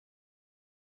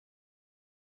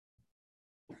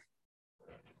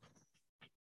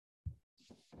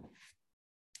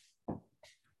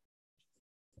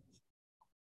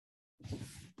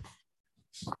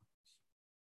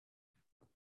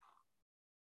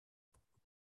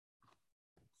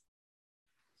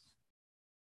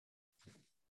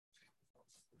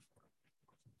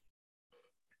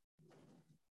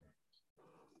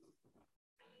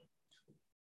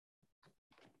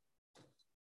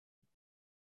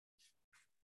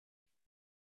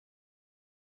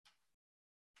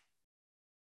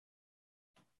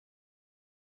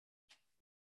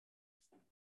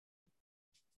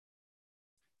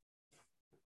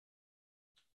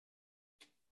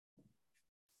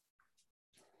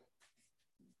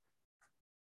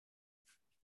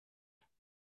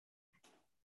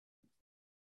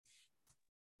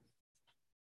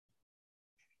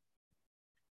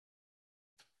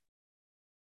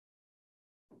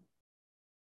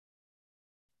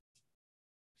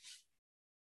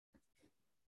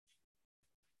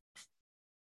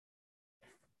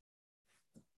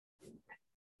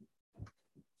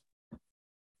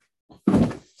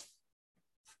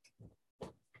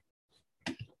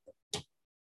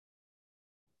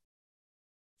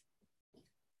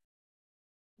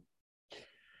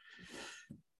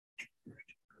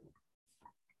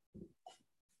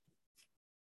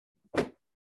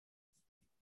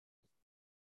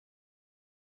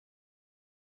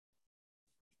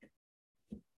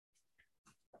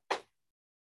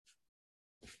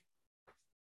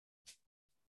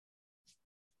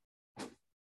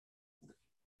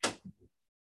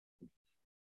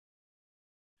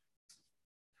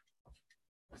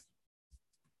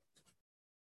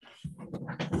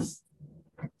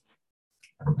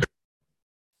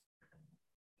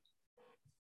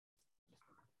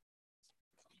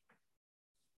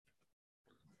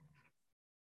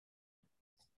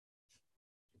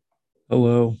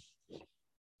Hello.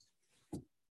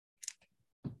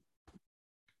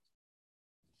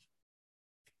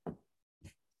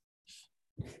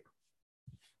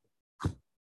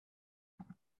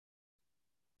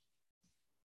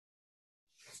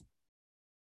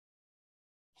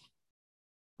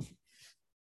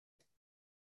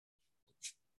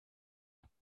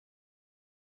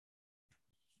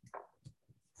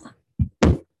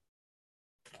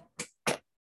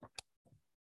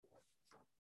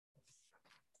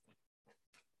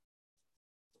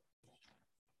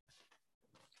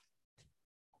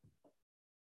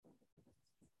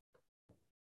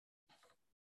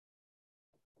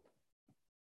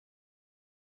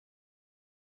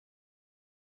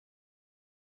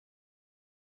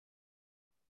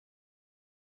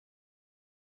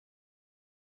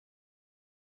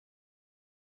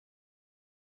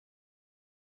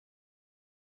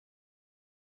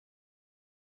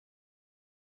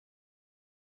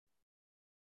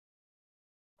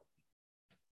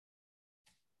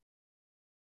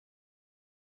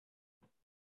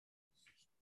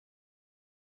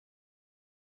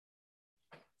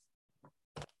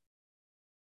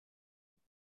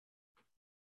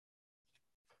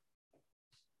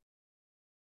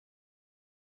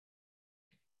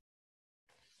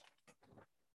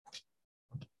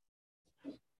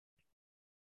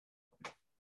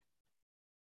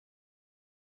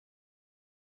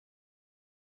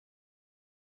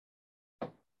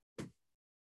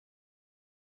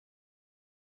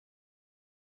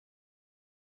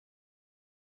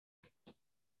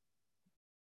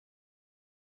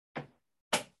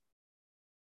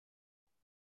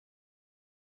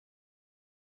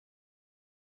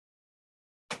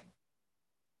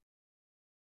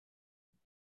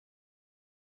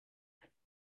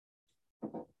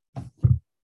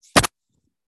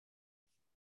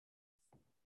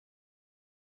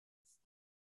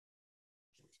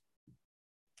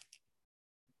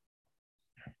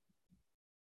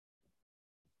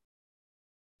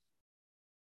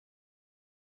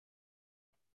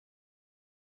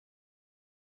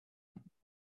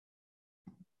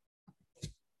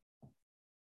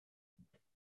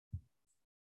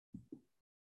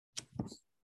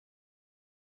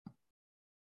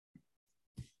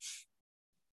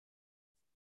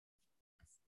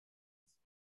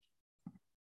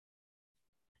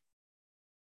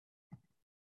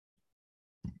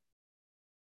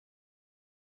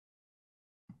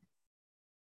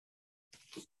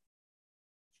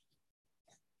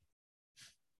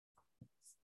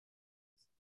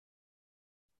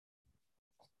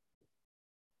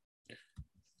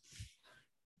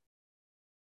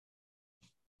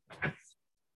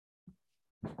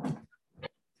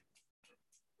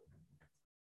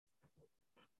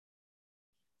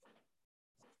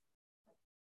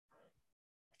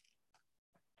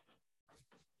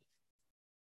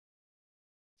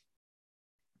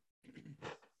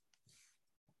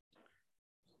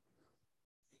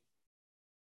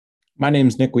 My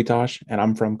name's Nick Witosh, and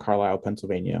I'm from Carlisle,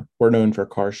 Pennsylvania. We're known for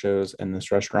car shows and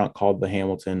this restaurant called the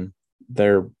Hamilton.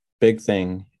 Their big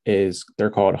thing is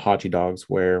they're called Hachi dogs,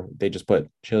 where they just put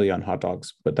chili on hot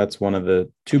dogs. But that's one of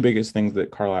the two biggest things that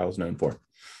Carlisle is known for.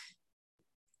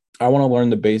 I want to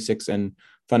learn the basics and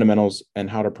fundamentals and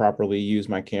how to properly use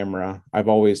my camera. I've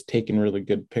always taken really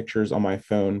good pictures on my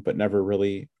phone, but never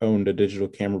really owned a digital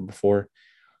camera before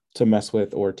to mess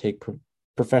with or take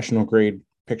professional grade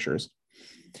pictures.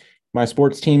 My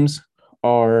sports teams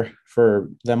are for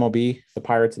the MLB, the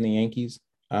Pirates and the Yankees.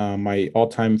 My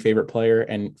all-time favorite player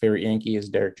and favorite Yankee is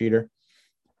Derek Jeter,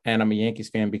 and I'm a Yankees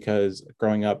fan because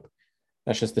growing up,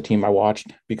 that's just the team I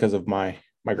watched because of my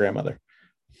grandmother.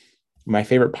 My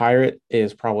favorite Pirate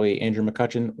is probably Andrew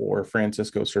McCutchen or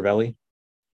Francisco Cervelli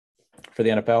for the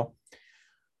NFL.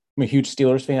 I'm a huge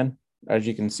Steelers fan, as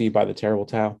you can see by the terrible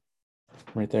towel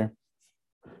right there.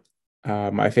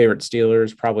 My favorite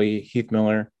Steelers probably Heath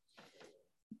Miller.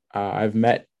 I've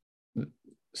met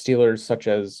Steelers such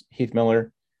as Heath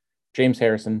Miller, James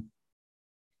Harrison,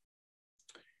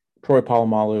 Troy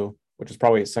Polamalu, which is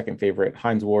probably his second favorite,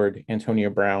 Hines Ward, Antonio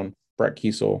Brown, Brett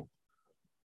Kiesel,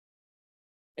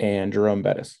 and Jerome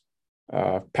Bettis.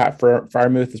 Pat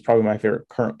Fryermuth is probably my favorite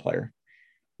current player.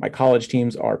 My college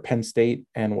teams are Penn State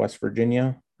and West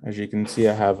Virginia. As you can see,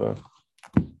 I have a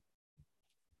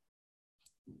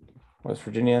West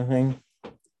Virginia thing.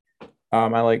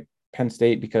 I like Penn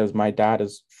State because my dad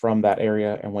is from that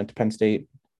area and went to Penn State,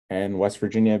 and West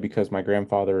Virginia because my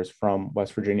grandfather is from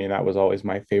West Virginia. And that was always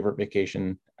my favorite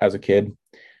vacation as a kid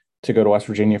to go to West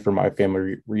Virginia for my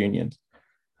family reunions.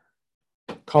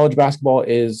 College basketball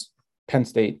is Penn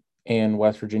State. in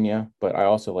West Virginia, but I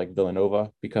also like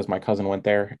Villanova because my cousin went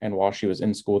there. And while she was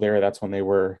in school there, that's when they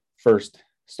were first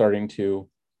starting to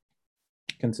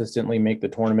consistently make the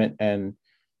tournament and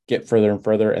get further and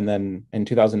further. And then in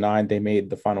 2009, they made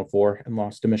the Final Four and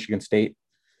lost to Michigan State.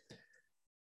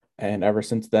 And ever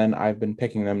since then, I've been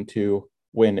picking them to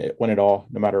win it all,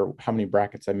 no matter how many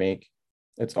brackets I make.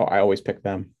 I always pick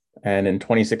them. And in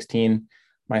 2016,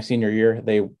 my senior year,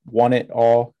 they won it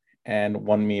all and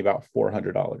won me about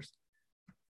 $400.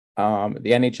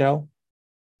 The NHL,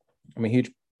 I'm a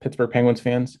huge Pittsburgh Penguins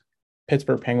fans.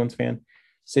 Pittsburgh Penguins fan.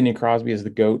 Sidney Crosby is the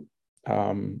GOAT.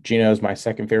 Gino is my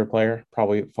second favorite player,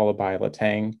 probably followed by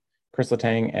Letang, Chris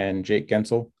Letang, and Jake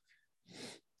Gensel.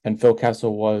 And Phil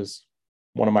Kessel was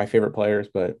one of my favorite players,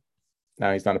 but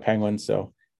now he's not a Penguin.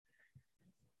 So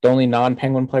the only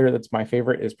non-Penguin player that's my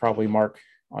favorite is probably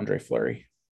Marc-Andre Fleury.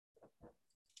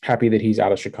 Happy that he's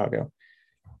out of Chicago.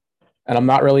 And I'm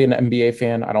not really an NBA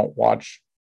fan. I don't watch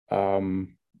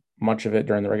much of it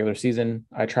during the regular season.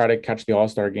 I try to catch the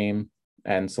All-Star game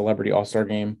and Celebrity All-Star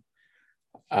game.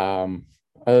 Other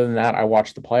than that, I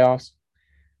watch the playoffs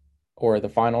or the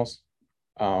finals,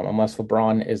 unless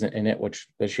LeBron isn't in it, which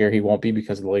this year he won't be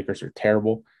because the Lakers are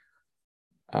terrible.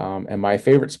 And my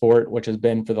favorite sport, which has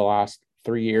been for the last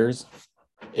 3 years,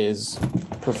 is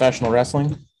professional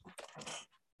wrestling.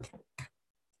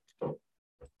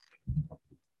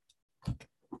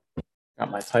 Got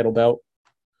my title belt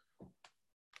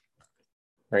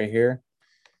right here.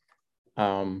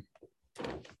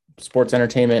 Sports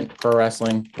entertainment, pro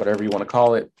wrestling, whatever you want to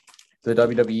call it. The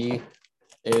WWE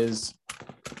is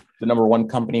the number one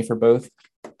company for both.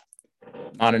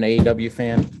 Not an AEW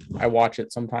fan. I watch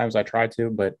it sometimes. I try to,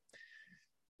 but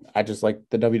I just like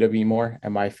the WWE more.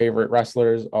 And my favorite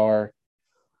wrestlers are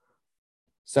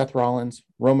Seth Rollins,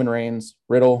 Roman Reigns,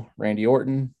 Riddle, Randy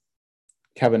Orton,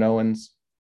 Kevin Owens,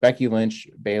 Becky Lynch,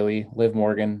 Bayley, Liv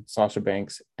Morgan, Sasha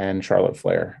Banks, and Charlotte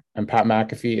Flair. And Pat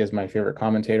McAfee is my favorite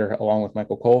commentator, along with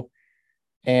Michael Cole.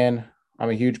 And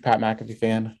I'm a huge Pat McAfee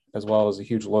fan, as well as a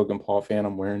huge Logan Paul fan.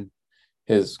 I'm wearing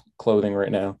his clothing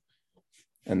right now.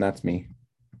 And that's me.